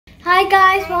Hi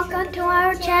guys, welcome to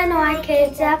our channel,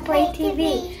 iKids That Play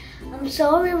TV. I'm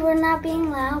sorry we're not being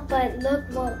loud, but look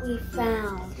what we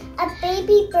found. A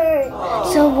baby bird.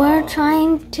 So we're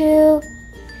trying to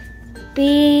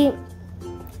be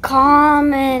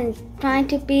calm and trying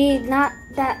to be not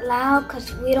that loud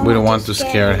because we don't want to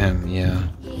scare him. Yeah.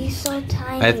 He's so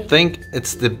tiny. I think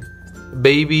it's the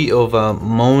baby of a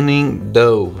moaning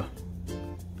dove.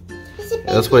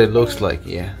 That's what it looks like.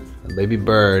 Yeah, a baby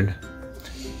bird.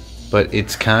 But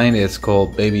it's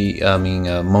called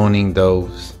moaning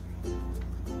doves.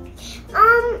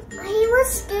 He was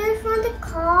scared from the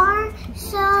car,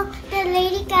 so the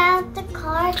lady got out the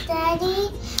car, Daddy.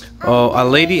 Oh, a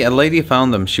lady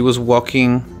found them. She was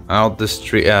walking out the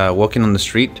street, walking on the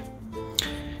street,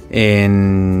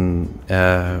 and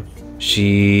I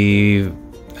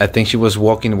think she was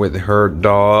walking with her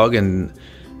dog, and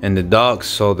the dog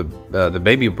saw the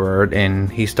baby bird, and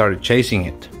he started chasing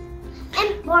it.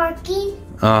 And barking.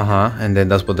 And then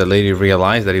that's what the lady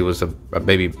realized, that it was a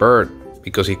baby bird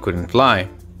because he couldn't fly.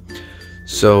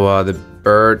 So the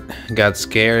bird got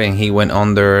scared and he went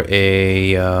under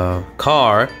a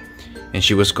car, and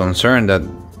she was concerned that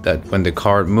when the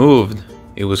car moved,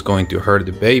 it was going to hurt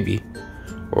the baby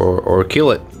or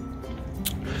kill it.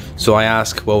 So I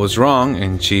asked what was wrong,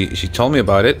 and she told me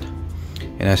about it,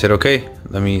 and I said, okay,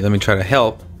 let me try to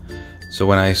help. So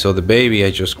when I saw the baby,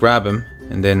 I just grabbed him,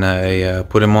 and then I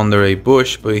put him under a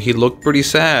bush, but he looked pretty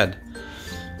sad.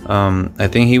 I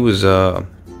think he was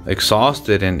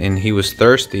exhausted and he was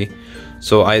thirsty.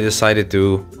 So I decided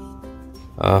to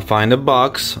find a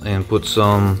box and put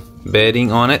some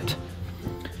bedding on it.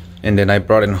 And then I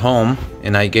brought him home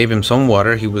and I gave him some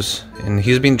water.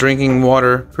 He's been drinking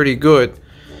water pretty good,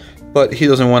 but he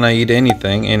doesn't want to eat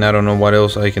anything, and I don't know what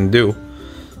else I can do.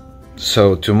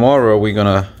 So tomorrow we're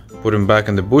gonna put him back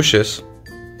in the bushes,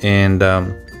 and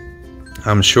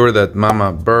I'm sure that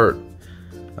Mama Bird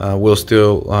will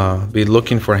still be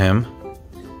looking for him.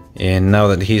 And now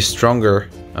that he's stronger,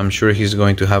 I'm sure he's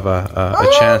going to have a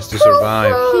chance to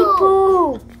survive. He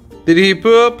pooped. Did he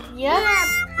poop?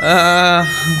 Yeah.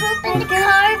 Poop in the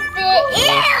carpet.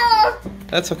 Ew.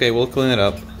 That's okay, we'll clean it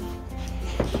up.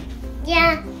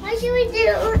 Yeah. What should we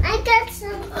do? I got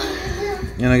some.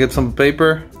 You wanna get some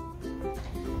paper?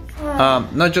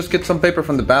 No, just get some paper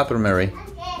from the bathroom, Mary.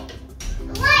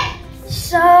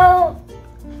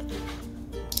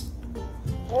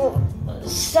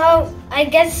 So I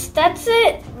guess that's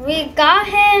it. We got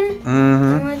him.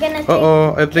 And we're gonna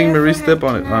I think Marie stepped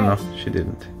on it. Oh no, she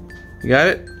didn't. You got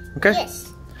it? Okay.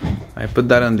 Yes. I put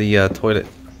that on the toilet.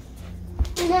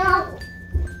 No.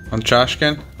 On the trash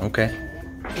can? Okay.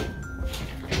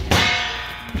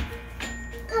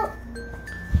 Oh.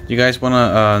 You guys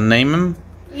wanna name him?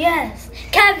 Yes.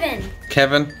 Kevin.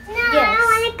 Kevin? No, Yes. I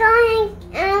want to call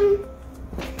him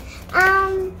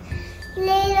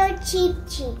Little Chip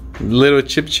Chip. Little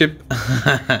Chip Chip?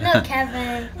 No,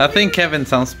 Kevin. I think Kevin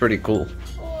sounds pretty cool.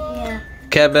 Yeah.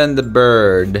 Kevin the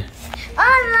bird.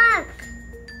 Oh, look.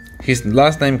 His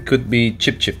last name could be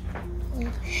Chip Chip.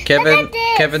 Kevin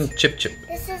Chip Chip.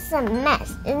 This is a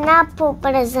mess. It's not poop,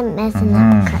 but it's a mess in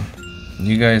the carpet.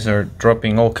 You guys are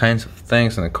dropping all kinds of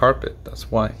things on the carpet. That's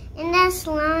why. And that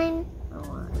slime.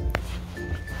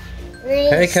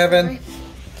 Hey, Kevin.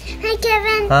 Hi,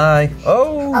 Kevin. Hi.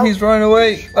 Oh, he's running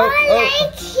away. I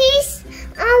like his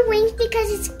wings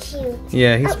because it's cute.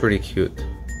 Yeah, he's pretty cute.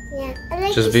 Yeah, I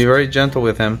like Just be very gentle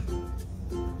with him.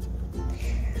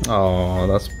 Oh,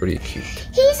 that's pretty cute.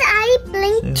 His eye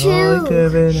blink too. Hi,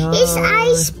 Kevin. Hi. His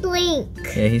eyes blink.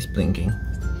 Yeah, he's blinking.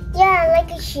 Yeah,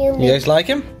 like a human. You guys like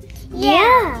him?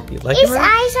 Yeah. You like His him?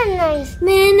 eyes are nice.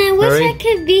 Man, I wish Harry? I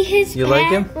could be his You pet. like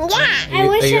him? Yeah.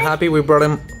 Are you happy we brought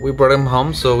him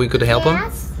home so we could help him?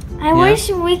 Yes. I wish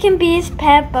we can be his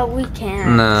pet, but we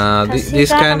can't. Nah, 'Cause he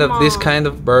these got kind a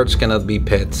of birds cannot be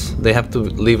pets. They have to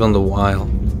live on the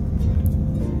wild.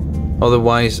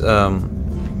 Otherwise,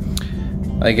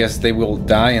 I guess they will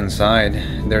die inside.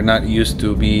 They're not used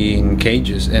to being in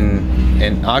cages,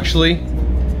 and actually,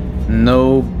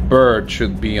 no bird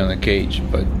should be on a cage.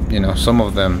 But you know, some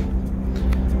of them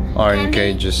are in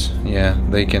cages. Yeah,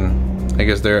 they can. I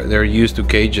guess they're used to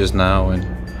cages now, and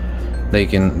they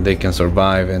can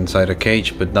survive inside a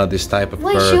cage, but not this type of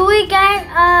Wait, bird. should we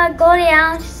go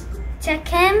down check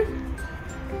him?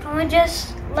 Can we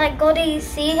just go to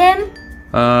see him?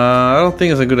 I don't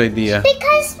think it's a good idea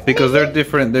because they're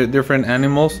different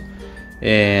animals,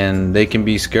 and they can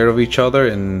be scared of each other,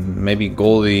 and maybe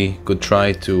Goldie could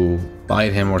try to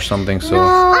bite him or something. So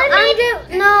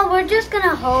No, we're just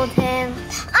gonna hold him.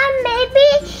 Maybe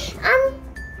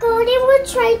Goldie will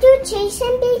try to chase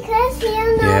him because he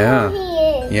don't know who he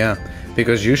is. Yeah,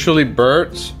 because usually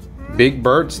birds, big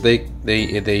birds, they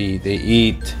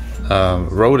eat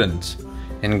rodents,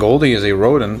 and Goldie is a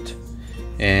rodent,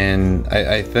 and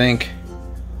I think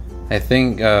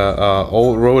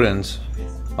all rodents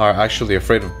are actually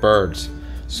afraid of birds.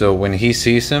 So when he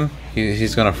sees him,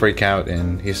 he's gonna freak out,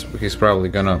 and he's probably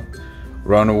gonna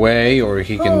run away, or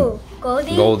he can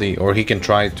Goldie, or he can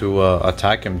try to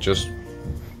attack him just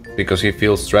because he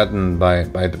feels threatened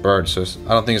by the birds. So I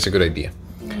don't think it's a good idea.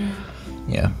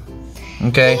 Yeah.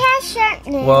 Okay. He has sharp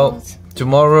nails. Well,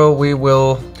 tomorrow we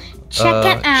will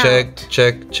Check it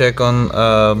out. check on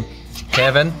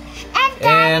Kevin,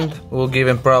 and we'll give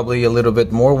him probably a little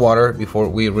bit more water before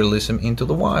we release him into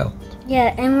the wild.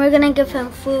 Yeah, and we're gonna give him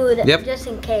food just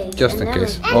in case. Just in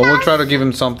case. Well, we'll try to give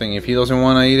him something. If he doesn't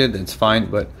want to eat it, it's fine,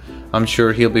 but I'm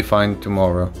sure he'll be fine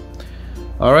tomorrow.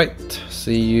 All right.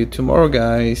 See you tomorrow,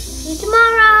 guys. See you tomorrow.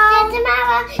 See you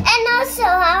tomorrow. And also,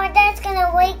 our dad's gonna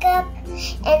wake up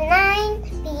at 9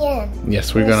 p.m.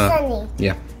 Yes, we're gonna. Sunny.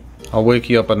 Yeah. I'll wake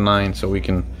you up at 9 so we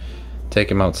can take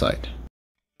him outside.